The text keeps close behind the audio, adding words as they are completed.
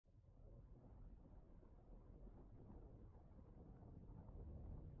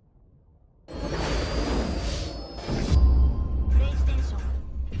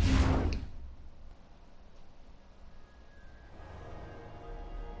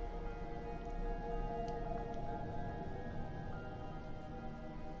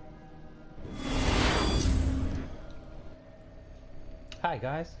Hi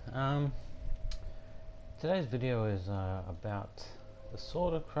guys, today's video is about the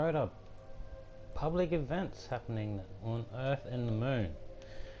Sword of Crota public events happening on Earth and the Moon.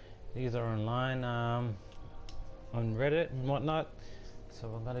 These are online on Reddit and whatnot, so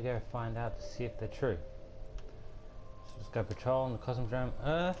we're going to go find out to see if they're true. So let's go patrol on the Cosmodrome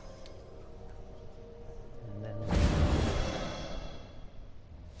Earth, and then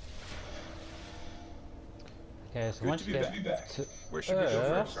okay, so once you get to Where should we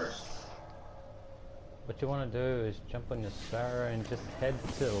go first? what you want to do is jump on your sparrow and just head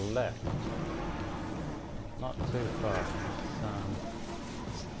to the left. Not too far.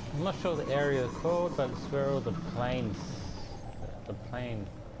 I'm not sure the area is called, but it's where all the planes, the plane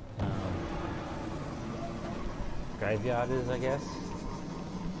graveyard is, I guess.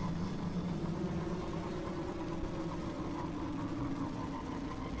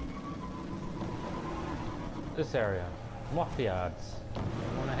 This area, moth yards. I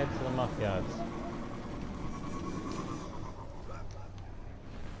want to head to the moth yards.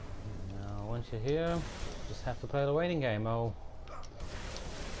 Now, once you're here, just have to play the waiting game. I'll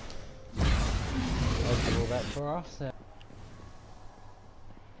do all that for us.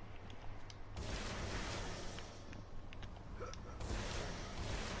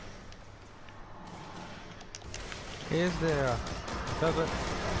 Is there? Does it?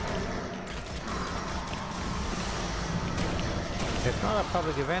 It's not a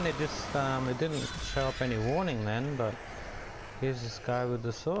public event, it just it didn't show up any warning then, but here's this guy with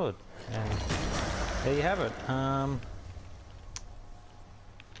the sword, and there you have it. I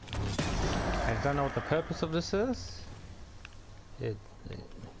don't know what the purpose of this is. I'm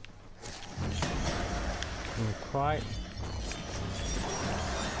quite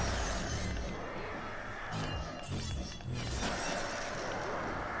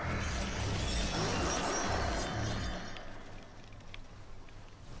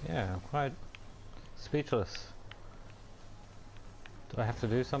I'm quite speechless. Do I have to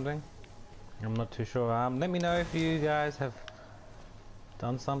do something? I'm not too sure. Let me know if you guys have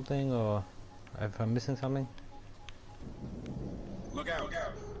done something or if I'm missing something. Look out!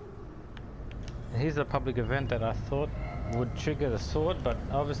 Here's a public event that I thought would trigger the sword, but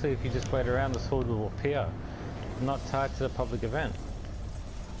obviously if you just wait around, the sword will appear. Not tied to the public event.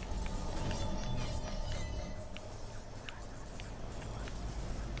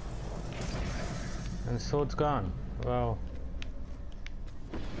 And the sword's gone. Well,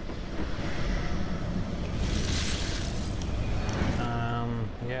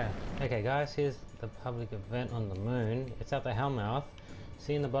 yeah. Okay guys, here's the public event on the moon. It's at the Hellmouth.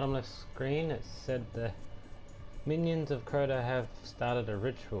 See in the bottom left screen, it said the minions of Crota have started a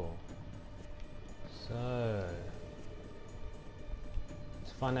ritual. So,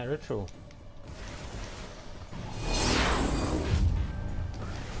 let's find that ritual.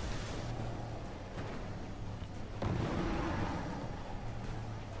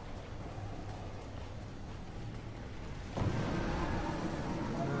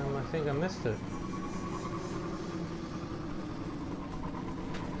 I think I missed it.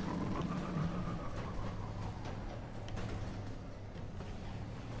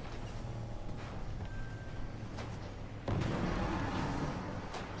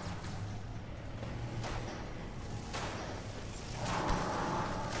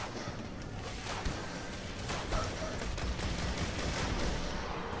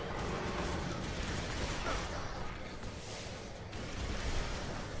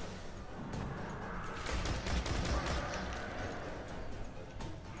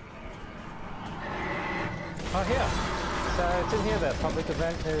 Oh, here. So it's in here, that public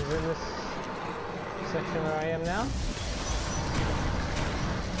event is in this section where I am now.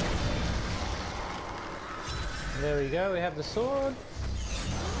 There we go, we have the sword.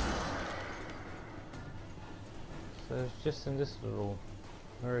 So it's just in this little,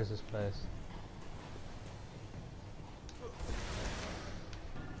 where is this place?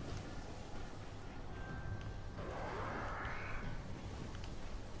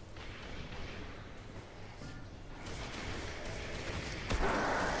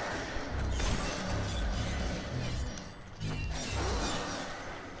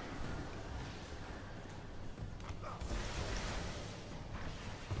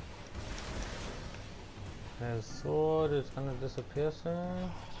 There's the sword, it's gonna disappear soon.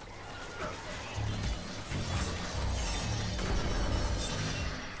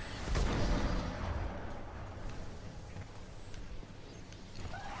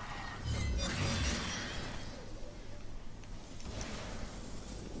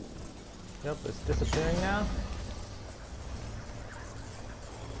 Yep, it's disappearing now.